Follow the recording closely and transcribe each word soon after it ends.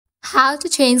How to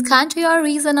change country or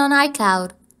region on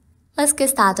iCloud. Let's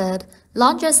get started.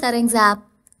 Launch your settings app.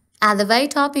 At the very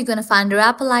top, you're going to find your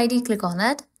Apple ID. Click on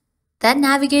it. Then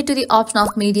navigate to the option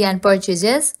of media and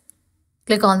purchases.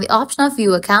 Click on the option of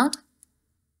view account.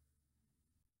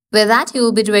 With that, you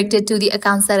will be directed to the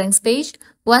account settings page.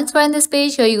 Once we're in this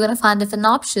page, here you're going to find different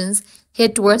options.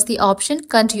 Head towards the option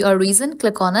country or region.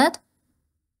 Click on it.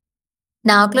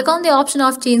 Now click on the option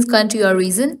of change country or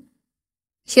region.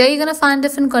 Here you're going to find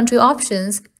different country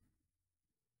options.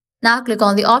 Now click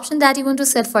on the option that you want to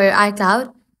set for your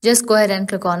iCloud. Just go ahead and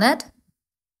click on it.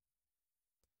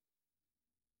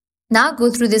 Now go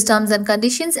through these terms and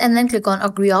conditions and then click on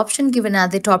agree option given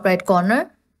at the top right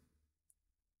corner.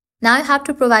 Now you have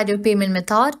to provide your payment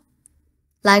method,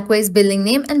 likewise billing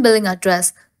name and billing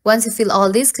address. Once you fill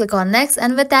all these, click on next,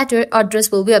 and with that your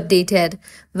address will be updated.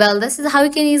 Well, this is how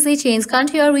you can easily change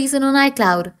country or region on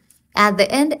iCloud. At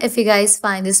the end, if you guys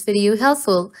find this video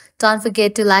helpful, don't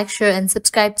forget to like, share and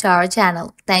subscribe to our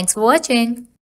channel. Thanks for watching.